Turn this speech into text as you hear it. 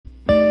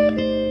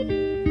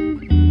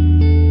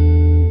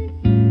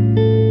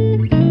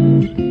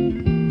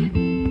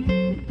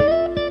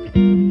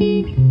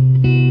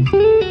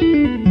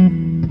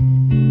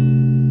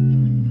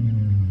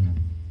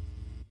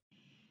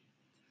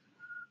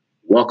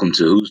Welcome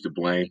to Who's to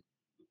Blame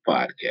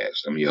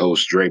podcast. I'm your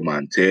host, Dre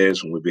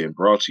Montez, and we're being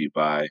brought to you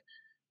by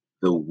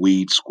the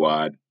Weed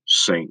Squad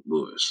St.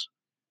 Louis.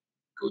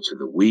 Go to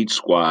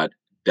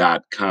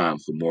theweedsquad.com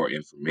for more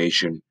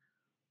information.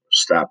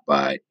 Stop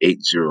by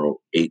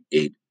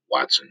 8088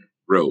 Watson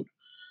Road.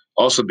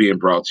 Also being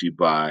brought to you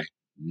by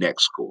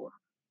NextCore.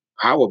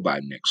 Powered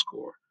by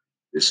NextCore.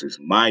 This is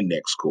my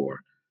NextCore.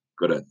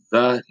 Go to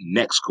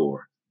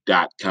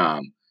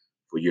thenextcore.com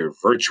for your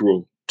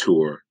virtual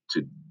tour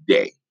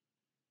today.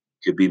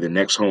 Could be the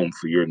next home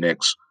for your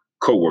next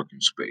co-working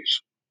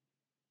space.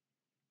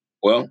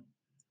 Well,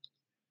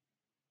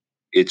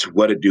 it's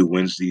What It Do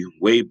Wednesday,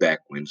 way back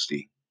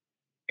Wednesday,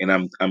 and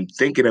I'm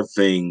thinking of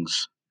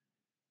things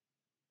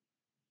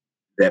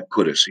that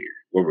put us here,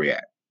 where we're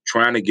at,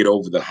 trying to get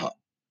over the hump.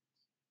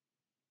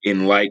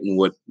 Enlighten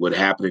what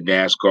happened in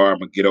NASCAR. I'm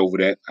gonna get over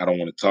that. I don't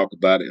want to talk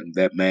about it. I'm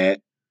that mad,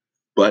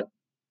 but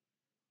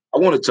I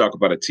want to talk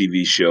about a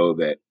TV show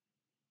that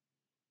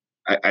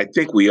I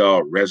think we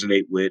all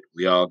resonate with.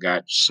 We all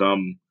got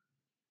some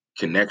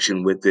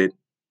connection with it.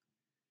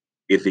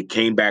 If it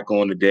came back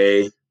on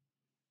today,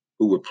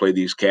 who would play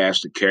these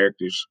cast of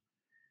characters?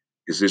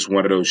 Is this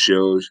one of those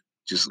shows?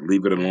 Just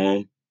leave it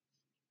alone.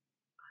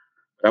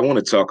 But I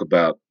want to talk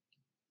about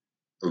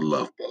The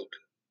Love Boat.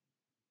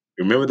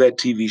 Remember that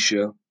TV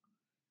show?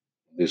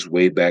 This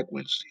way back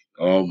Wednesday.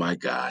 Oh my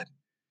God.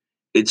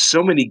 It's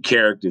so many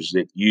characters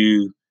that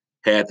you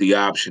had the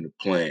option of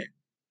playing.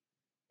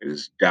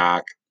 There's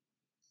Doc,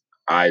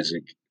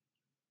 Isaac,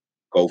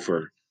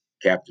 Gopher,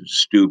 Captain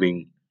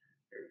Steubing,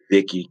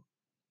 Vicky.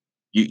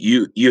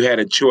 You had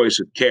a choice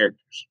of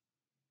characters.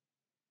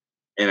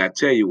 And I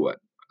tell you what,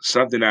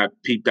 something I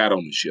peeped out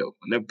on the show,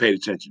 I never paid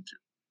attention to.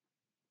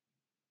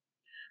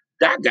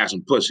 Doc got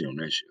some pussy on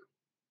that show.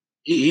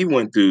 He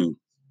went through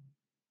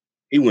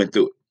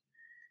it.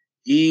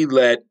 He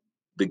let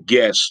the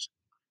guest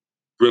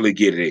really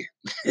get it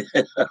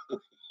in.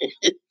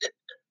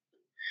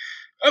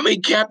 I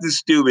mean, Captain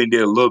Steubing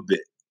did a little bit.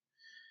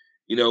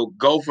 You know,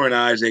 Gopher and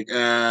Isaac,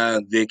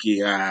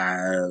 Vicky,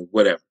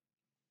 whatever.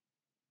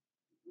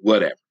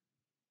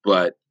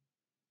 But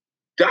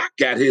Doc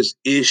got his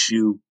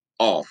issue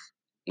off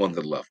on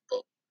The Love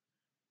Boat.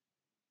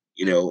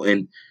 You know,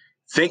 and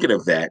thinking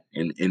of that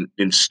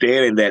and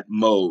staying in that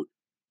mode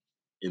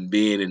and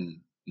being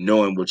and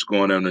knowing what's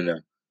going on in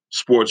the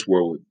sports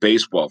world with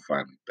baseball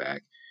finally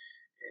back,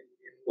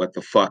 and what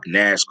the fuck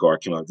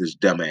NASCAR came out with this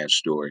dumbass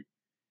story.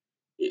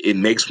 It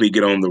makes me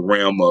get on the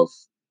realm of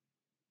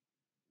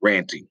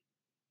ranting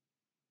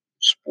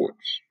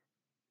sports.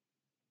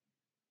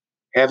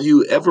 Have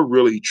you ever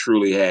really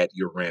truly had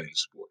your ranting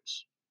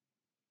sports?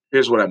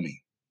 Here's what I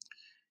mean.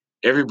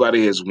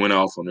 Everybody has went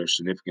off on their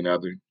significant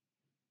other,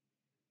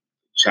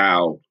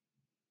 child,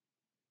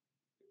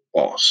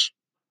 boss.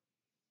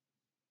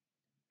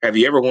 Have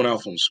you ever went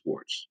off on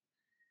sports?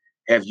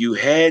 Have you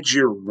had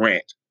your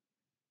rant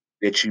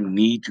that you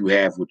need to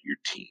have with your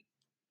team?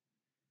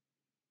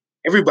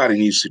 Everybody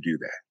needs to do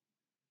that.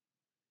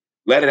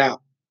 Let it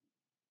out.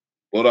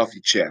 Blow it off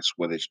your chest,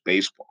 whether it's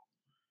baseball,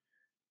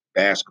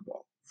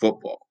 basketball,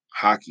 football,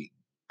 hockey,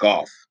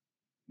 golf,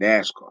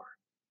 NASCAR,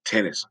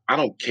 tennis. I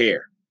don't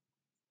care.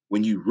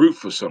 When you root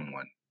for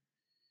someone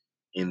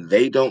and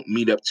they don't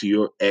meet up to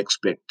your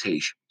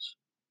expectations,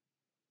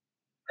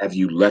 have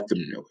you let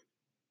them know it?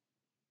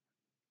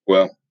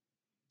 Well,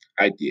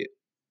 I did.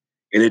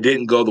 And it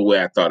didn't go the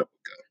way I thought it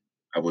would go.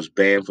 I was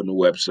banned from the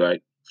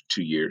website for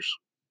 2 years.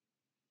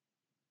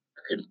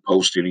 I couldn't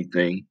post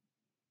anything.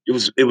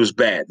 It was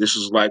bad. This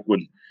was like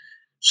when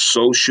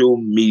social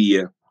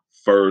media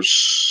first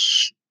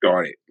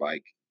started,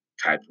 like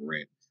type of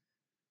rant.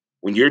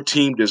 When your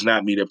team does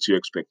not meet up to your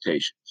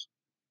expectations,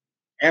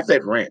 have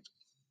that rant.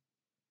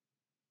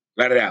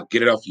 Let it out.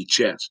 Get it off your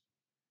chest.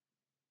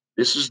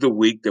 This is the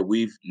week that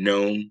we've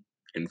known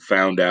and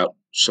found out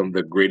some of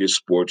the greatest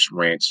sports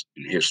rants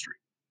in history.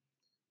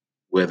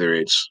 Whether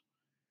it's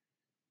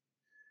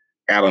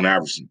Allen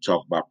Iverson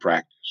talking about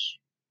practice,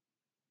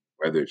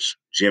 whether it's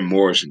Jim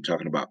Morrison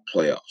talking about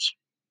playoffs.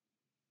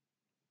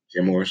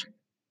 Jim Morrison?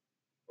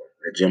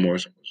 Jim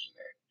Morrison was his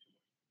name.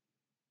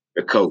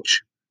 The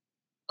coach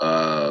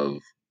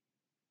of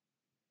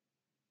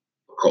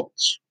the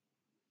Colts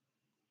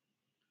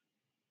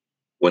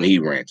when he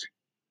ranted,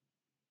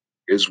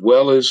 as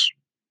well as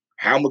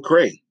Hal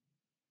McRae.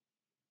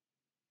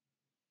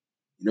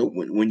 You know,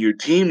 when your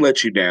team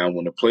lets you down,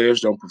 when the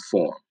players don't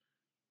perform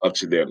up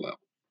to their level,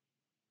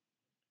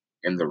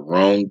 and the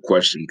wrong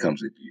question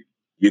comes at you,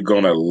 you're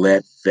going to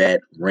let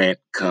that rant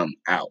come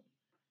out.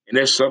 And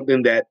there's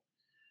something that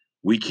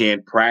we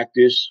can't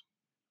practice.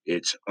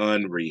 It's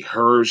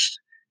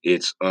unrehearsed.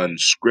 It's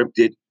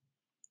unscripted.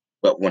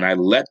 But when I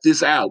let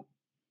this out,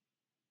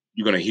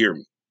 you're going to hear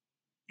me.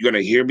 You're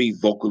going to hear me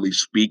vocally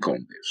speak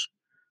on this.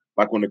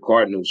 Like when the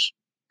Cardinals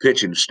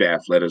pitching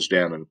staff let us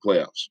down in the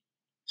playoffs.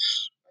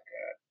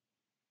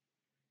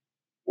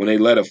 When they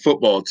let a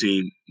football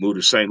team move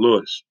to St.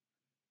 Louis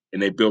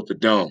and they built the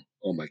dome.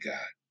 Oh my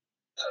God.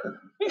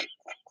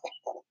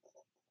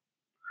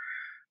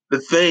 The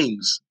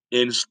things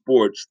in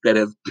sports that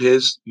have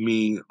pissed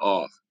me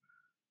off.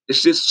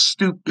 It's just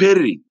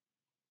stupidity.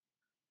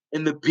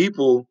 And the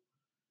people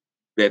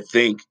that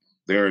think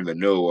they're in the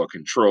know or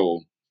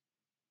control,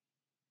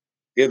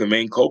 they're the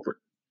main culprit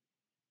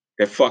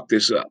that fucked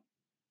this up.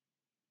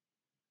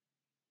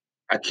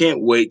 I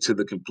can't wait till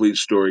the complete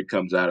story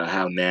comes out of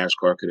how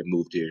NASCAR could have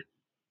moved here,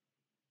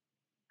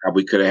 how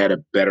we could have had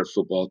a better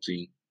football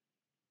team,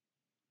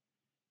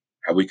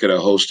 how we could have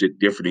hosted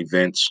different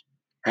events,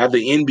 how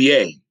the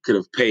NBA could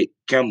have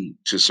come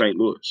to St.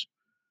 Louis.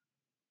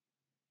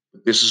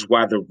 But this is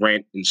why the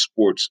rant in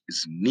sports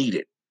is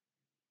needed,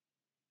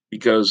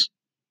 because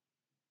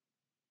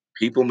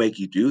people make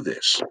you do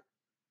this.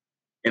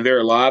 And there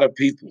are a lot of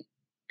people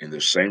in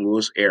the St.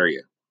 Louis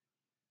area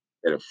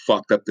that have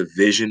fucked up the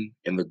vision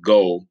and the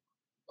goal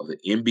of the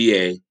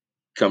NBA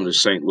coming to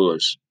St.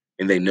 Louis,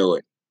 and they know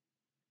it.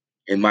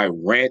 And my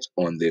rant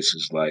on this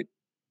is like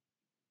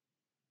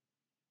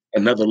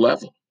another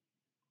level.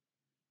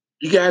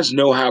 You guys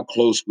know how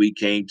close we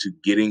came to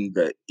getting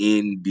the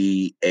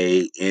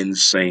NBA in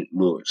St.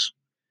 Louis.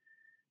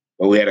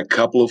 But we had a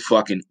couple of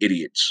fucking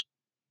idiots.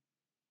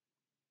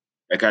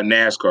 Like how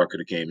NASCAR could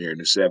have came here in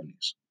the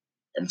 70s.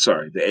 I'm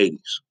sorry, the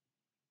 80s.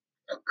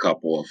 A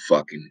couple of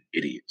fucking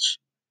idiots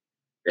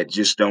that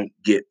just don't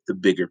get the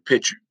bigger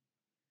picture.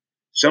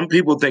 Some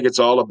people think it's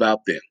all about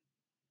them,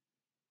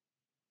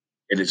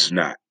 and it's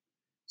not.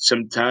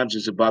 Sometimes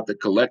it's about the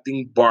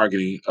collecting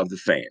bargaining of the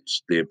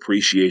fans, the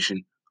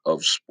appreciation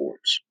of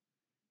sports.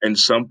 And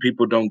some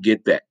people don't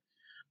get that.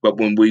 But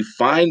when we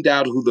find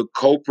out who the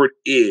culprit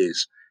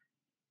is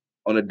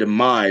on the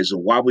demise of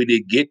why we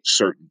did get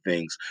certain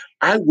things,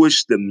 I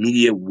wish the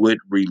media would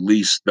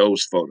release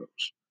those photos.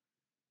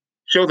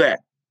 Show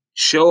that.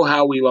 Show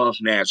how we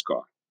lost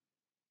NASCAR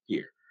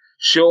here.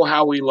 Show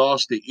how we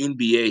lost the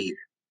NBA here.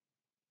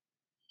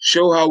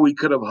 Show how we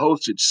could have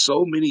hosted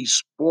so many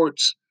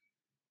sports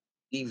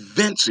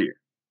events here.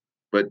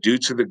 But due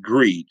to the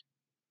greed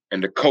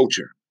and the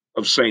culture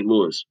of St.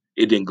 Louis,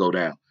 it didn't go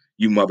down.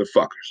 You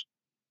motherfuckers.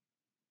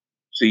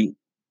 See,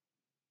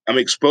 I'm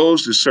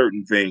exposed to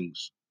certain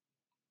things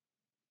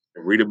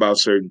and read about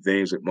certain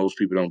things that most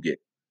people don't get.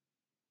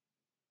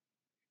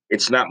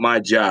 It's not my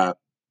job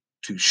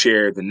to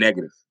share the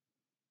negative,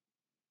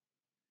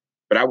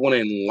 but I want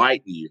to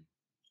enlighten you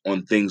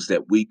on things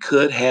that we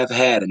could have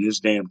had in this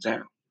damn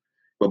town,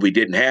 but we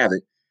didn't have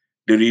it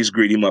due to these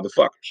greedy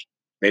motherfuckers.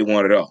 They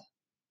want it all.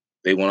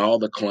 They want all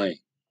the claim.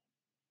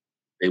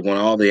 They want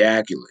all the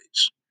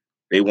accolades.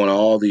 They want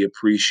all the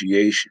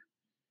appreciation.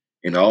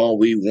 And all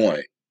we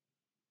wanted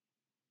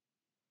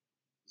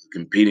was a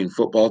competing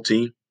football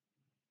team,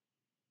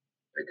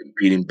 a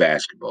competing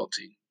basketball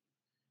team.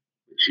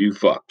 But you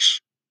fucks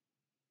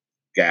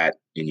got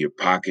in your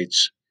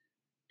pockets,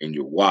 in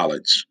your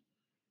wallets,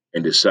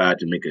 and decide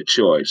to make a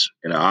choice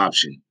and an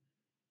option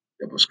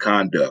that was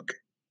conduct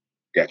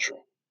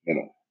detrimental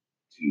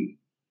to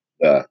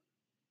the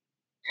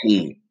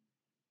team.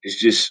 It's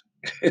just,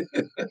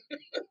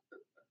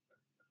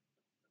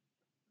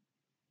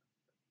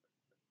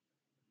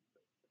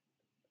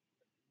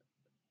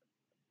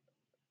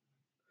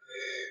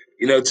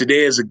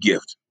 today is a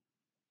gift.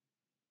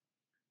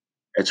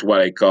 That's why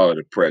they call it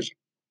a present.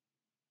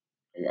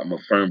 I'm a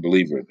firm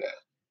believer of that.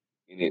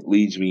 And it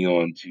leads me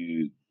on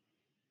to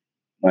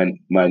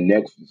my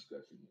next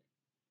discussion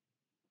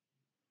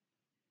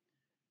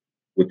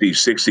with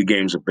these 60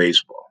 games of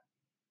baseball,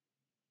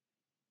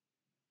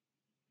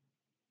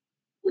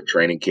 with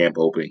training camp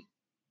opening,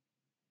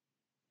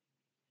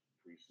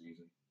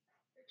 preseason,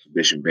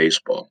 exhibition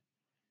baseball.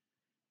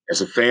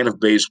 As a fan of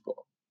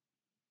baseball,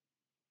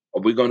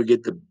 are we going to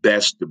get the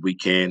best that we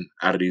can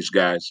out of these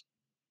guys?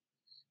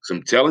 Because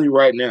I'm telling you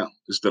right now,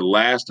 this is the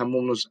last time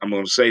I'm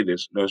going to say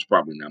this. No, it's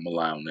probably not. I'm going to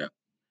lie on that.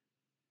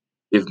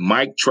 If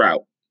Mike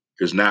Trout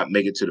does not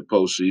make it to the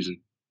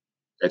postseason,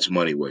 that's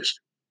money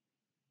wasted.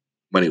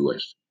 Money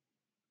wasted.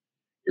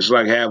 It's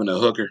like having a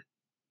hooker,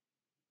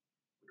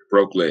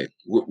 broke leg.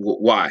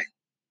 Why?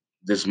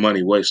 This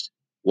money wasted.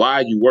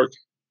 Why are you working?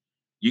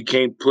 You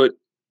can't put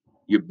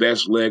your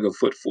best leg or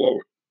foot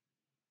forward.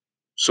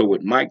 So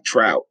with Mike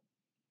Trout,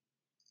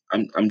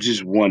 I'm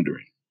just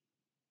wondering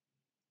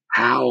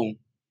how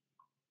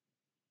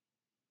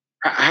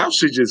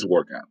should this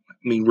work out? I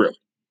mean, really,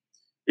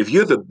 if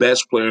you're the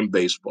best player in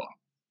baseball,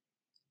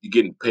 you're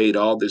getting paid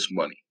all this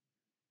money.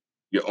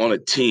 You're on a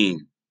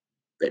team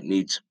that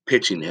needs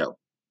pitching help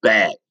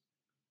bad.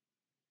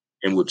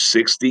 And with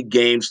 60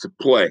 games to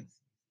play,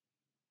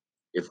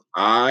 if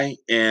I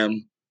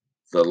am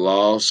the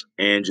Los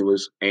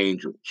Angeles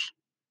Angels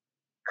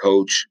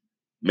coach,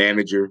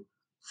 manager,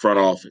 front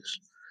office,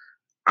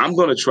 I'm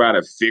going to try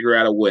to figure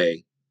out a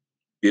way,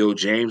 Bill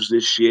James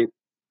this shit,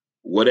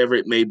 whatever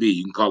it may be,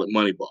 you can call it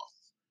Moneyball,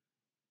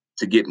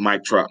 to get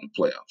Mike Trout in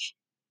the playoffs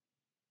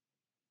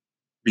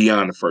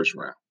beyond the first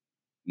round,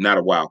 not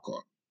a wild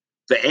card.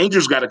 The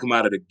Angels got to come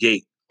out of the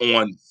gate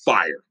on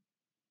fire.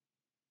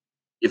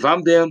 If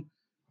I'm them,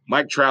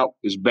 Mike Trout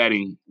is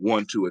batting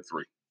 1, 2, or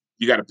 3.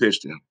 You got to pitch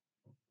to him.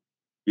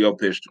 You got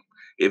to pitch to him.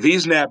 If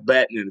he's not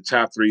batting in the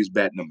top 3, he's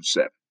batting number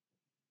 7.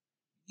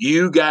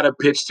 You got to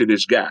pitch to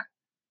this guy.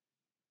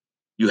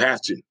 You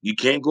have to. You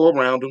can't go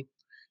around him.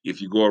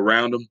 If you go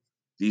around him,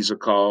 these are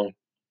called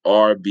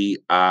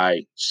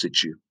RBI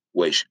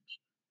situations.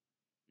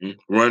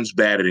 Runs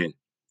batted in.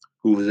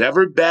 Who's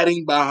ever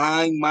batting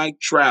behind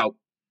Mike Trout,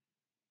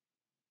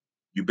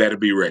 you better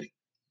be ready.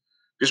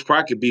 This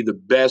probably could be the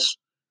best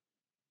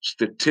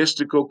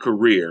statistical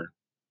career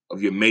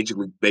of your Major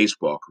League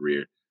Baseball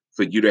career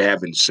for you to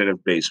have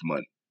incentive-based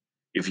money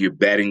if you're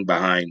batting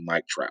behind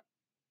Mike Trout.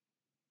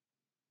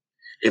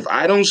 If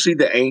I don't see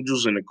the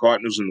Angels and the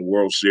Cardinals in the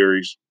World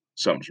Series,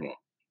 something's wrong.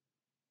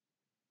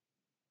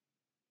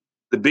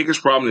 The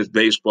biggest problem with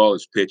baseball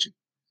is pitching.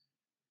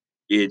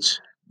 It's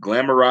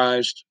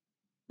glamorized,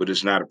 but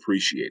it's not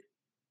appreciated.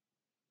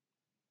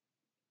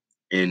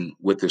 And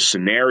with the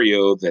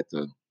scenario that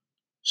the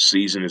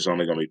season is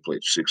only going to be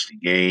played 60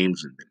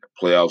 games and the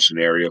playoff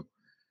scenario,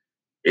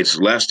 it's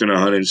less than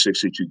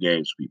 162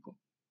 games, people.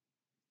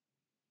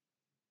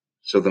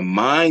 So the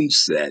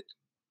mindset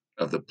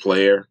of the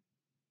player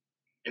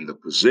and the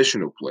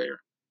positional player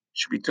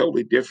should be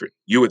totally different.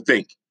 You would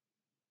think.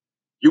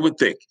 You would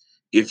think.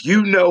 If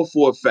you know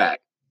for a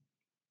fact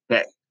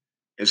that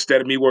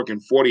instead of me working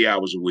 40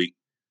 hours a week,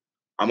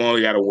 I'm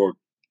only got to work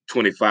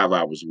 25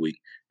 hours a week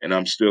and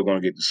I'm still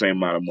going to get the same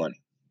amount of money.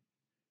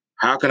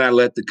 How can I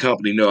let the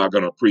company know I'm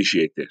going to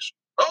appreciate this?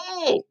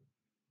 Oh,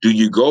 do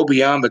you go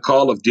beyond the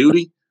call of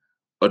duty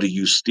or do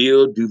you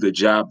still do the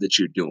job that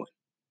you're doing?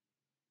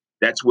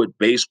 That's what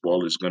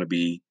baseball is going to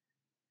be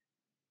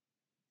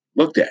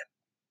looked at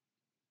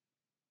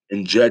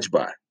and judged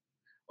by.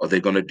 Are they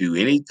going to do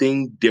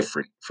anything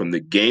different from the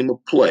game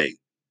of play,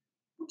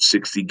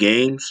 60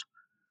 games,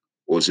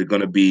 or is it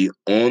going to be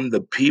on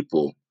the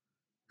people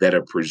that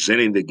are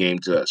presenting the game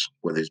to us,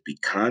 whether it be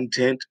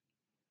content,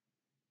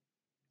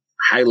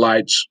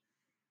 highlights,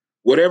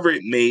 whatever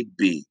it may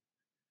be?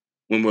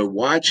 When we're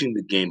watching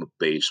the game of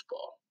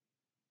baseball,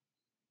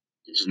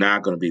 it's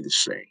not going to be the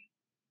same.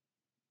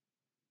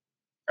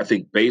 I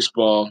think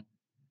baseball,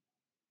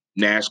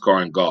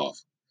 NASCAR, and golf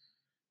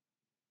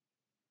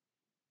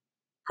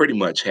pretty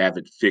much have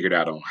it figured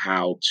out on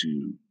how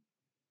to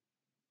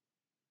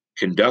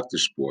conduct the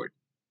sport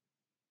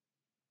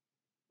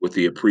with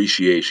the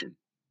appreciation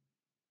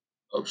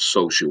of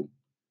social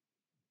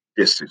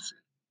distancing.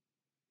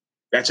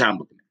 That's how I'm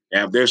looking at it.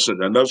 Now, if there's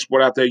another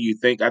sport out there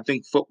I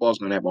think football's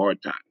going to have a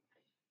hard time.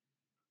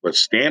 But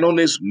stand on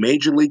this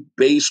Major League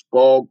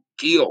Baseball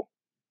deal.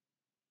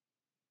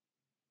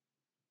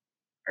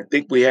 I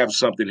think we have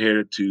something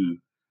here to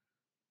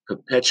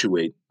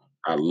perpetuate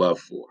our love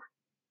for.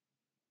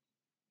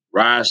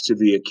 Rise to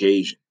the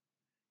occasion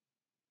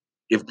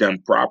if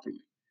done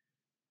properly.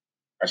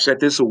 I said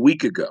this a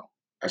week ago.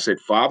 I said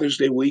Father's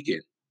Day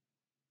weekend,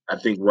 I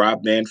think Rob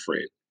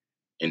Manfred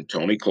and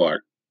Tony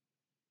Clark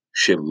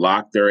should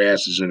lock their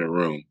asses in a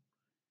room.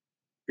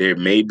 There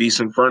may be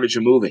some furniture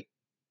moving,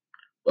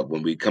 but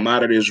when we come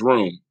out of this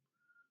room,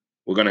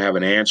 we're going to have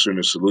an answer and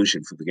a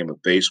solution for the game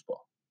of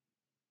baseball.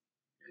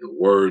 In the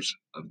words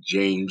of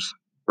James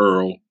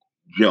Earl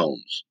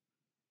Jones,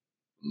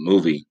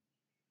 movie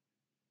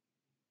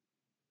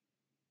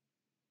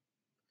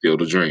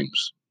Field of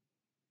Dreams.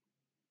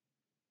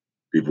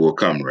 People will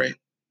come, Ray.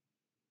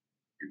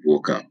 People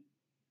will come.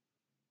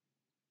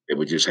 They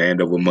would just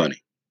hand over money,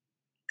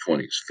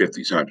 20s,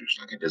 50s, 100s.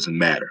 Like, it doesn't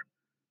matter.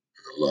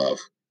 For the love of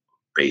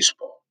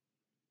baseball.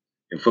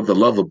 And for the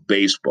love of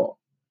baseball,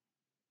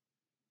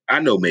 I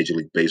know Major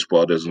League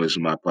Baseball doesn't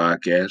listen to my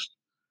podcast,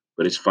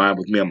 but it's fine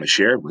with me. I'm going to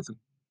share it with them.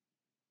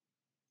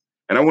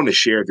 And I want to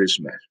share this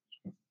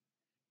message.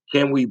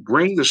 Can we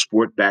bring the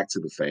sport back to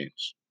the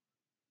fans?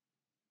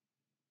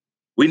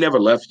 We never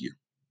left you.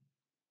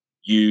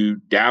 You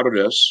doubted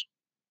us.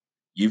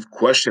 You've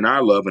questioned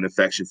our love and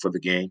affection for the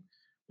game.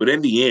 But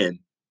in the end,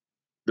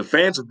 the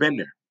fans have been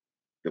there.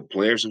 The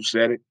players have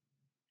said it,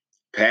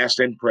 past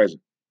and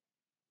present.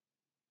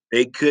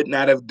 They could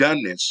not have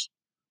done this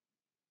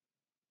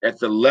at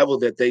the level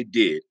that they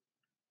did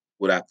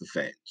without the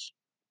fans.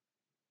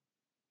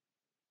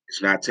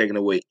 It's not taking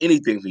away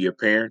anything from your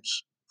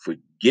parents for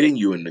getting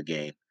you in the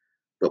game.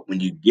 But when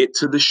you get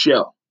to the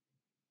show,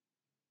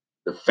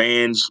 the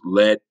fans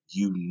let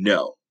you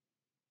know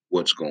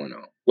what's going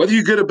on, whether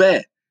you're good or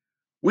bad.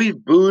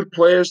 We've booed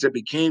players that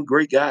became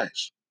great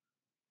guys.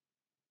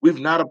 We've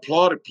not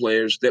applauded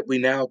players that we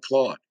now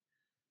applaud.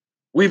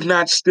 We've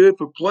not stood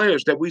for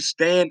players that we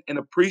stand and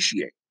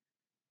appreciate.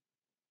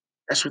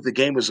 That's what the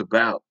game is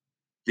about,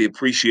 the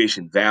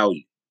appreciation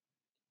value.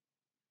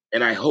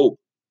 And I hope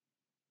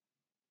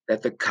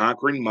that the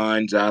conquering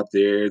minds out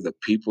there, the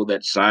people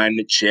that sign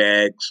the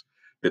checks,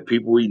 the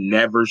people we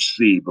never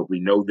see, but we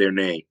know their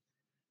name,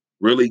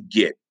 really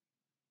get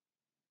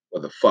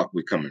where the fuck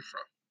we're coming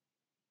from.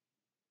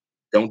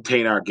 Don't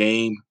taint our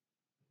game.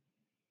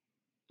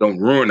 Don't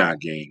ruin our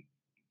game.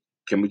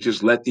 Can we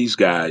just let these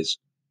guys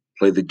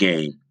play the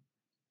game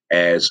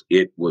as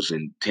it was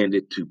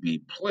intended to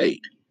be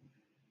played?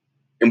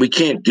 And we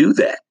can't do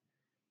that.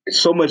 There's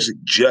so much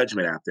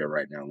judgment out there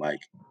right now. Like,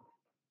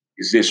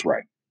 is this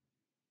right?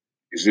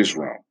 Is this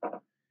wrong?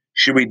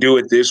 Should we do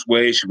it this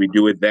way? Should we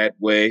do it that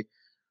way?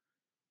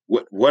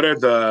 What are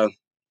the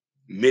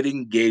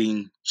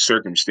mitigating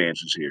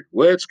circumstances here?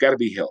 Well, it's got to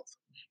be health.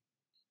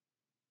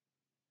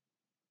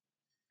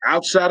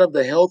 Outside of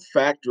the health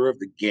factor of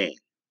the game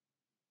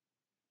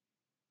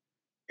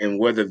and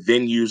where the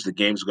venues the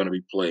game's going to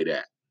be played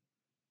at,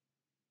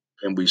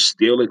 and we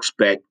still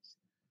expect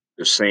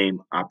the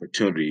same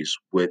opportunities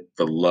with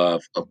the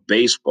love of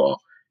baseball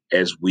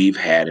as we've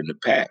had in the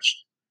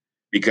past.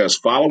 Because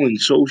following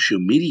social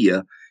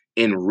media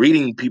and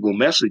reading people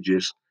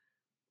messages,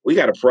 we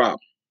got a problem.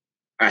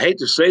 I hate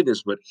to say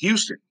this, but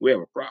Houston, we have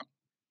a problem.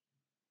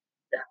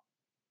 Yeah.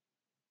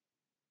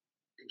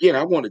 Again,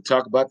 I want to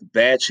talk about the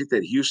bad shit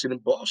that Houston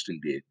and Boston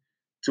did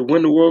to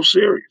win the World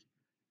Series.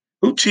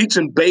 Who cheats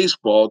in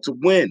baseball to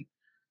win?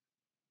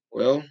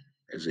 Well,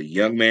 as a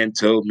young man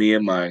told me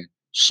in my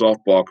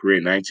softball career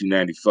in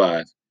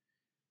 1995,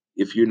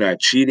 if you're not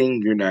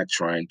cheating, you're not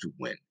trying to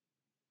win.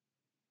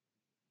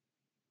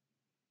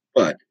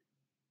 But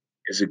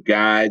as a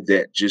guy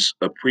that just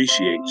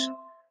appreciates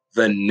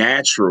the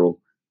natural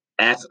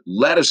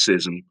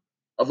athleticism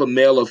of a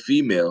male or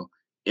female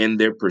in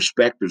their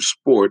respective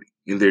sport,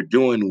 and they're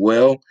doing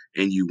well,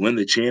 and you win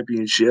the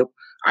championship,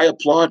 I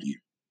applaud you.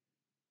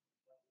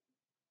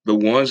 The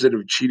ones that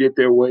have cheated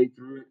their way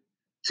through it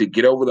to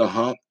get over the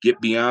hump, get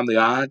beyond the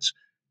odds,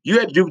 you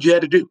had to do what you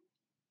had to do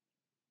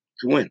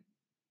to win.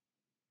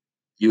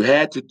 You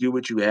had to do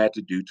what you had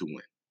to do to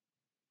win.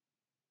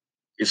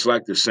 It's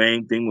like the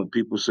same thing when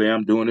people say,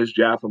 I'm doing this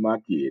job for my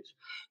kids.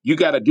 You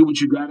got to do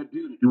what you got to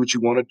do what you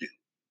want to do.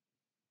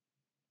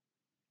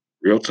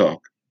 Real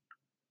talk,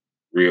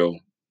 real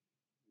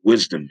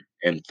wisdom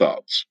and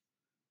thoughts.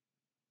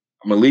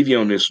 I'm going to leave you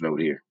on this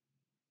note here.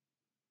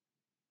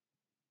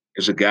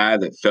 As a guy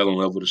that fell in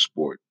love with a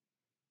sport,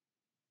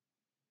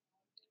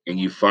 and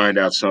you find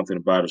out something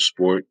about a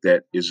sport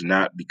that is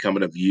not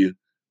becoming of you,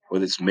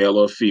 whether it's male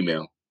or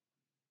female,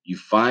 you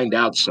find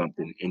out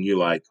something and you're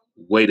like,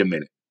 wait a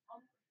minute.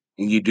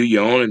 And you do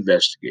your own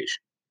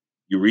investigation.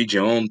 You read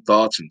your own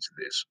thoughts into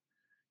this.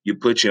 You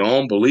put your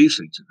own beliefs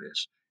into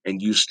this,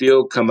 and you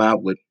still come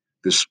out with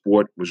the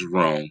sport was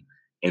wrong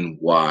and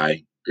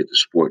why did the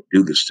sport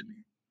do this to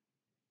me?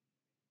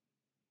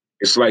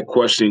 It's like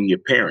questioning your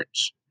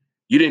parents.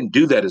 You didn't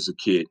do that as a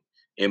kid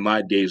in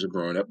my days of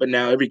growing up, but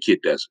now every kid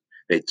does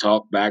it. They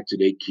talk back to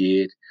their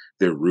kid.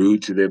 They're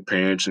rude to their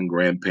parents and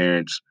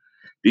grandparents.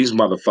 These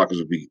motherfuckers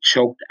will be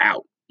choked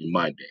out in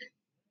my day.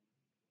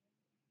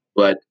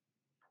 But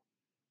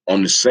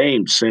on the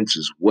same sense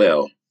as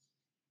well,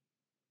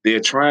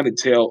 they're trying to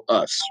tell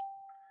us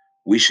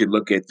we should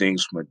look at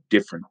things from a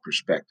different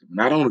perspective.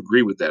 And I don't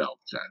agree with that all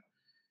the time.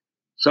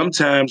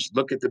 Sometimes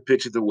look at the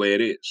picture the way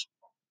it is.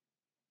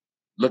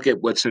 Look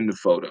at what's in the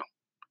photo.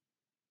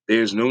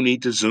 There's no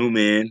need to zoom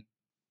in,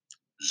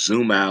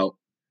 zoom out,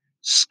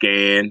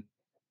 scan,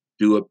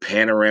 do a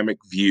panoramic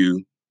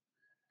view.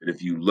 But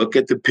if you look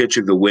at the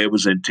picture the way it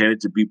was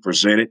intended to be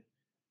presented,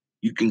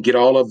 you can get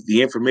all of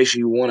the information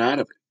you want out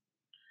of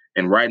it.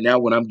 And right now,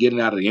 what I'm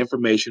getting out of the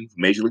information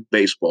from Major League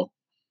Baseball,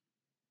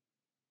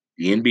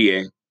 the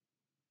NBA,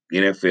 the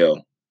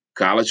NFL,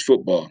 college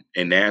football,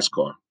 and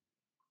NASCAR,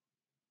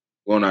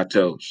 we're on our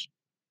toes.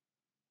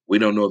 We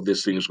don't know if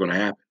this thing is going to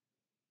happen.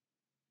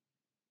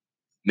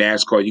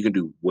 NASCAR, you can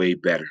do way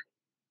better.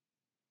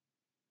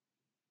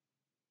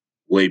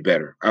 Way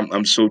better.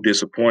 I'm so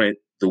disappointed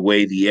the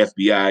way the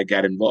FBI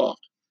got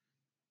involved.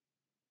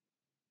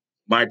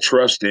 My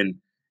trust in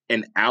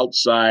an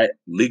outside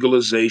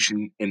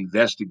legalization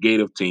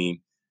investigative team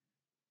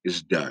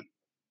is done.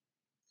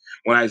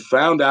 When I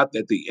found out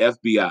that the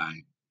FBI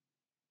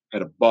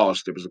had a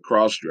boss that was a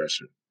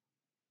cross-dresser,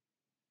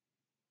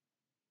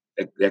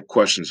 that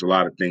questions a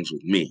lot of things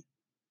with me.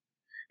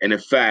 And in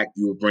fact,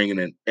 you were bringing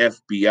an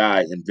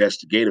FBI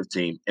investigative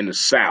team in the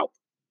South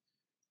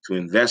to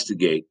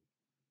investigate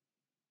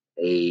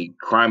a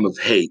crime of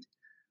hate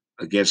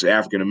against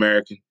African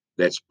American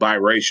that's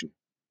biracial.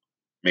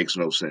 Makes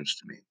no sense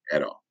to me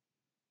at all.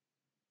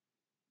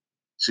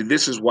 See,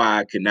 this is why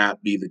I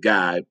cannot be the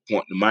guy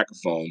pointing the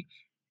microphone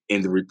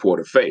in the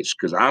reporter face,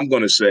 because I'm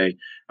going to say,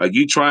 are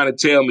you trying to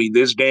tell me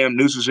this damn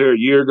noose was here a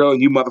year ago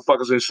and you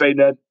motherfuckers didn't say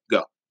that?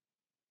 Go.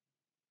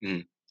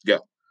 Mhm.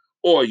 Go.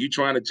 Or are you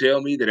trying to tell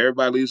me that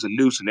everybody leaves a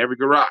noose in every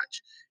garage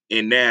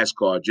in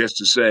NASCAR just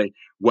to say,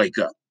 wake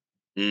up?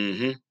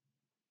 Mm-hmm.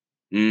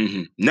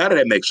 Mm-hmm. None of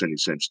that makes any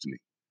sense to me.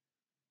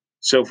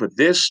 So for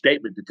this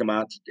statement to come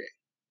out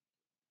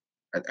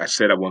today, I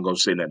said I wasn't going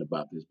to say nothing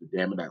about this, but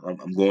damn it,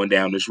 I'm going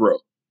down this road.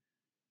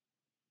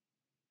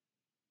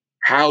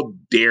 How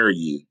dare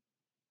you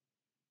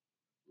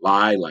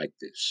lie like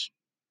this?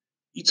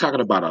 You talking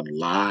about a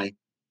lie?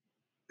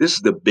 This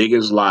is the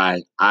biggest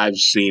lie I've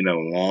seen in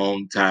a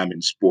long time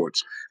in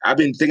sports. I've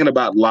been thinking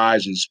about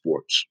lies in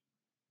sports,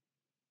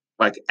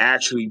 like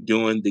actually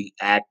doing the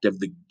act of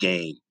the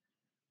game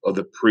or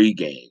the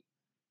pregame.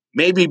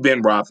 Maybe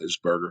Ben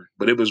Roethlisberger,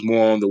 but it was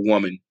more on the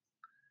woman.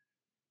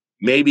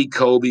 Maybe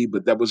Kobe,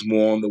 but that was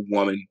more on the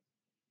woman.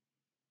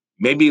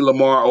 Maybe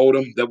Lamar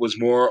Odom, that was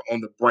more on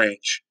the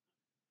branch.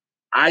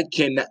 I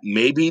cannot.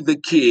 Maybe the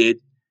kid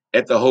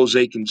at the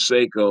Jose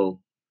Canseco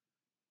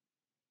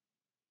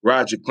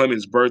Roger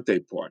Clemens birthday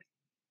party.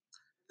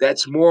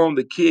 That's more on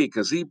the kid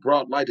because he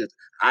brought light to.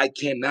 I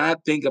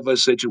cannot think of a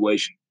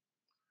situation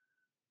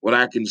when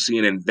I can see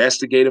an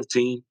investigative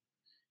team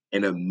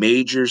and a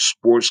major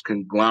sports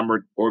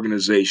conglomerate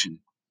organization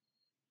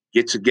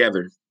get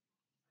together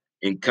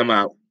and come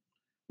out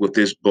with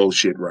this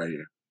bullshit right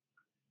here.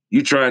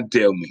 You try and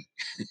tell me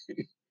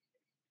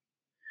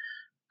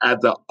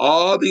after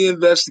all the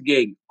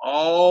investigating,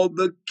 all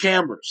the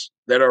cameras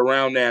that are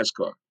around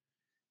NASCAR,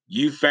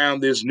 you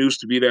found this news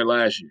to be there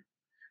last year,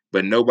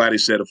 but nobody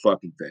said a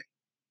fucking thing.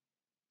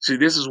 See,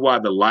 this is why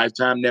the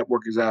Lifetime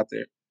Network is out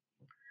there.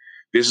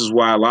 This is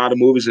why a lot of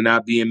movies are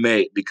not being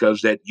made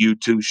because that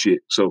U2 shit.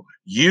 So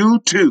you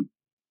two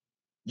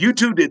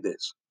did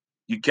this.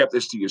 You kept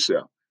this to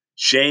yourself.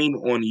 Shame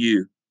on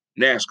you,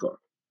 NASCAR.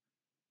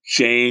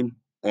 Shame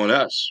on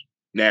us,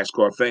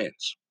 NASCAR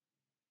fans.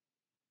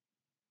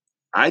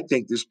 I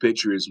think this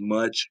picture is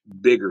much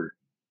bigger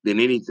than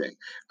anything.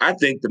 I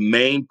think the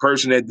main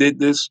person that did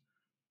this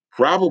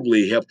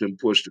probably helped him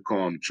push the car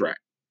on the track.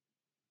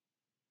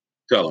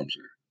 Tell him,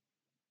 sir.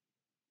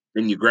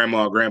 Didn't your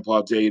grandma or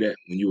grandpa tell you that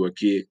when you were a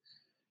kid?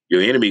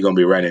 Your enemy gonna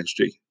be right in the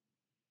street.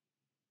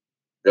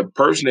 The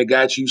person that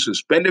got you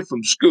suspended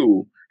from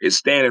school is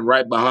standing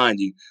right behind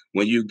you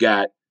when you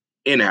got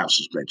in-house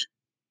suspension.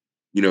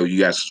 You know, you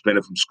got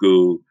suspended from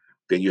school,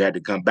 then you had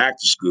to come back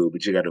to school,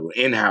 but you got to go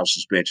in-house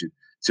suspension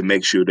to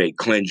make sure they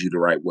cleanse you the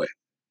right way.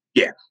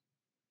 Yeah,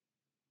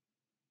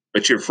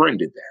 but your friend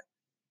did that,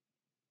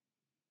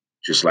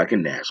 just like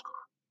in NASCAR.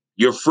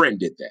 Your friend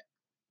did that,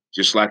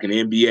 just like in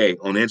NBA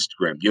on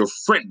Instagram. Your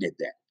friend did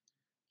that,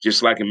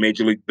 just like in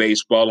Major League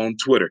Baseball on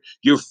Twitter.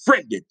 Your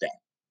friend did that.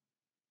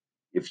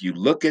 If you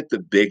look at the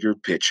bigger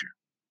picture,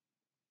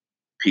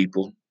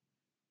 people,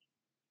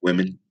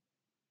 women,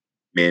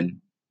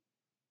 men,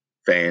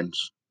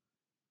 fans,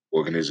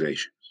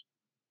 organizations,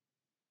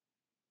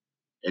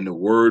 in the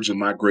words of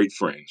my great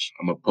friends,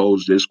 I'm gonna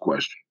pose this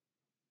question: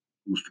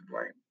 who's to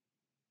blame?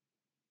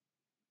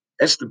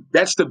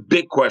 That's the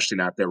big question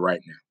out there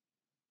right now.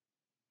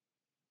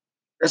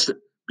 That's the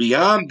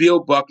beyond Bill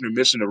Buckner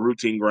missing a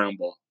routine ground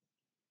ball,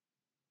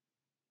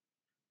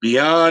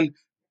 beyond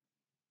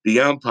the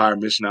umpire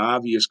missing an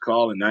obvious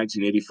call in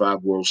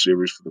 1985 World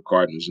Series for the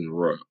Cardinals and the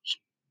Royals,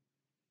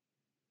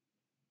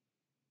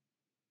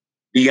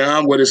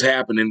 beyond what has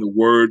happened in the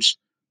words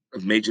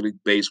of Major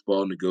League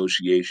Baseball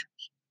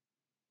negotiations,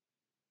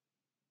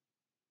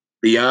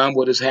 beyond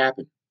what has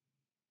happened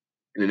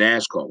in the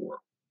NASCAR world.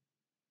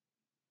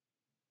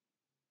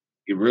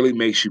 It really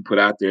makes you put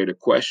out there the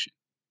question: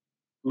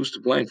 who's to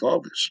blame for all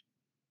this?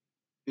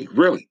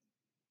 Really,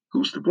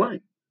 who's to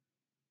blame?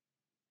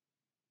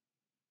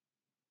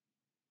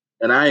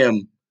 And I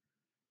am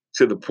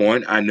to the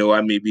point, I know I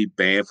may be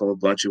banned from a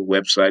bunch of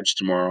websites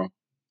tomorrow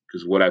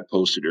because of what I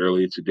posted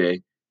earlier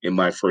today in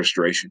my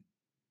frustration.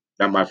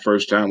 Not my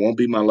first time, won't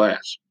be my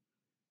last.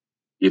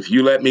 If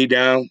you let me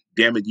down,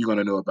 damn it, you're going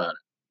to know about it.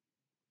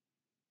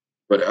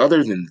 But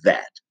other than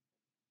that,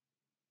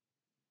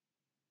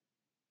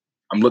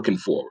 I'm looking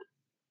forward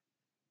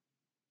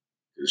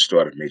to the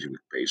start of Major League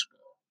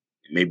Baseball.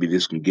 And maybe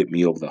this can get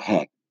me over the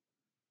hump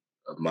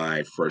of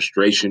my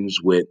frustrations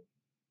with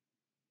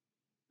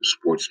the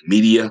sports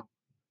media,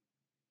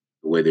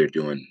 the way they're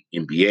doing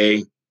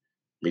NBA,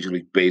 Major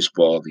League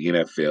Baseball, the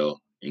NFL,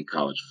 and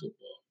college football.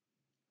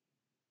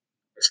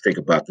 Let's think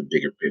about the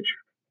bigger picture.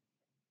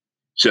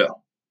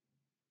 So,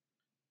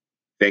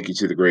 thank you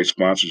to the great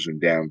sponsors in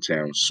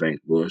downtown St.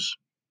 Louis.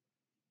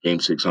 Game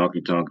 6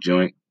 Honky Tonk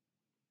Joint,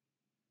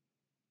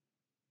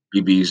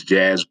 BB's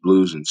Jazz,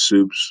 Blues, and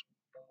Soups,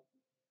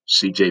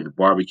 CJ the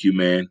Barbecue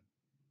Man,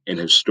 and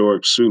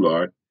Historic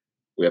Soulard.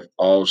 We have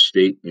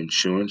Allstate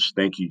Insurance.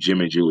 Thank you,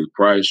 Jim and Julie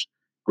Price.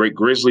 Great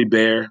Grizzly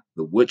Bear,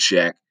 The Wood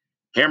Shack,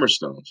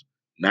 Hammerstones,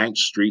 9th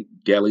Street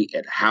Deli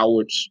at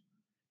Howard's,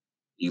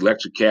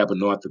 Electric Cab of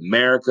North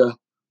America,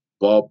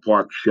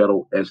 Ballpark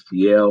Shuttle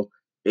STL,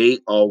 A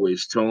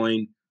Always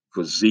Towing,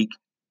 Physique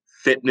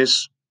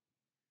Fitness,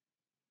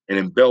 and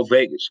in Bell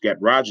Vegas,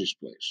 got Rogers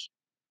Place.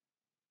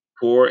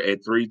 Pour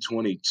at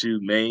 322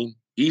 Main,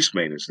 East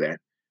Main is that.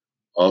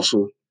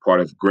 Also part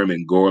of Grim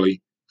and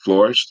Gorley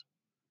Florist.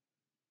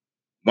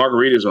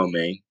 Margaritas on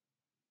Main.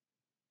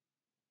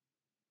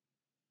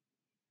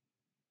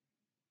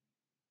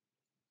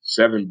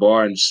 Seven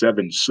Bar and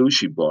Seven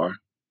Sushi Bar.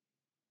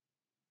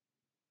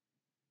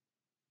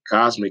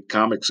 Cosmic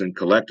Comics and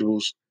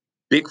Collectibles.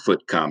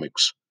 Bigfoot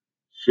Comics.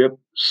 Ship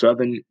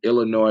Southern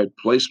Illinois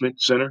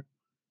Placement Center.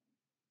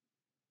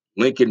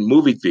 Lincoln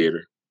Movie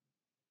Theater.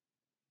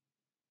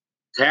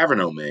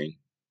 Tavern on Main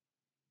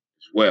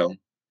as well.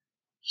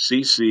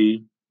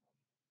 CC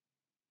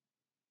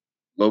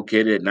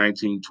located at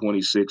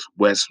 1926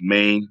 West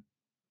Main.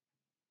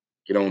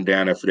 Get on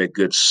down there for that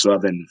good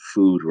Southern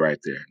food right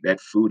there. That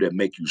food that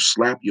make you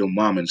slap your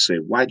mom and say,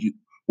 why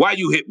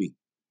you hit me?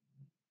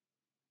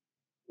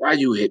 Why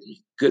you hit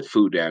me? Good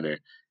food down there.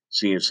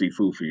 CNC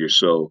Food for Your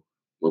Soul,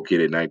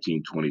 located at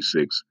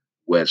 1926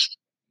 West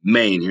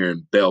Maine here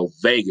in Bell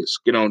Vegas.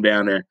 Get on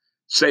down there,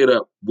 say it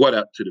up, what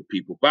up to the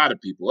people, by the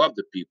people, of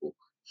the people,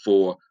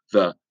 for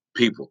the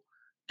people.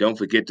 Don't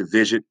forget to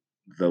visit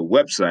the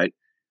website,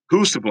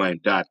 who's to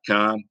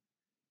blame.com.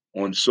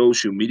 On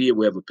social media,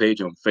 we have a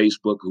page on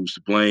Facebook, Who's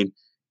to Blame,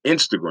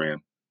 Instagram,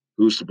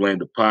 Who's to Blame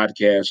the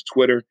podcast,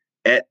 Twitter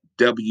at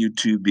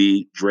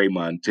W2B Dre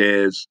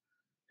Montez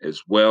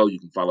as well. You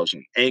can follow us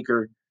on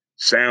Anchor,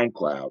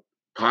 SoundCloud,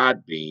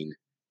 Podbean,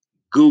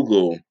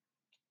 Google,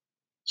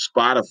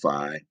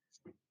 Spotify.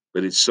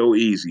 But it's so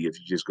easy if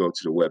you just go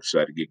to the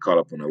website and get caught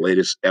up on the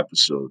latest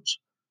episodes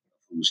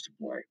of Who's to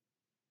Blame.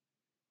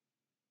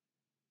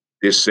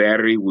 This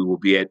Saturday, we will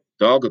be at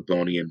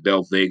Doggabony in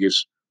Bell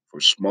Vegas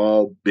for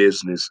Small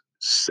Business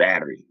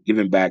Saturday,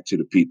 giving back to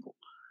the people.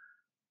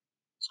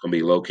 It's going to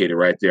be located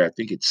right there. I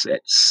think it's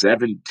at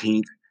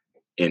 17th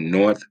and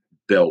North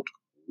Belt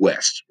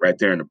West, right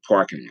there in the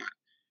parking lot.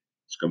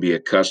 It's going to be a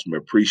customer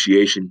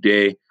appreciation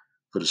day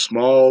for the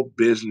small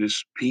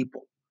business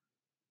people.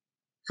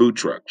 Food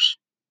trucks,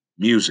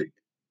 music.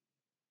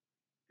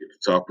 Get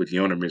to talk with the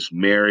owner, Miss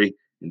Mary,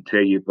 and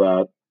tell you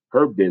about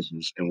her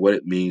business and what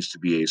it means to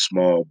be a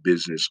small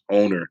business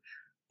owner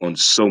on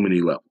so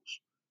many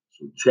levels.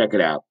 So check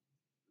it out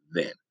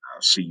then.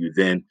 I'll see you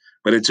then.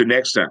 But until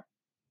next time,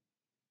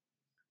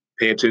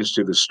 pay attention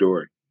to the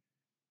story.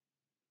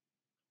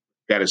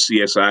 Got to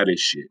CSI this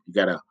shit. You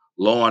got to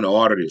law and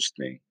order this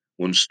thing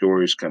when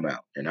stories come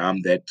out. And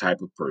I'm that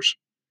type of person.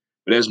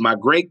 But as my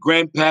great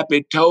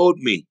grandpappy told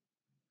me,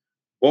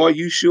 boy,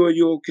 you sure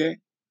you're okay?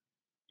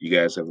 You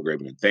guys have a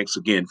great one. Thanks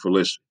again for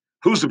listening.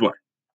 Who's to blame?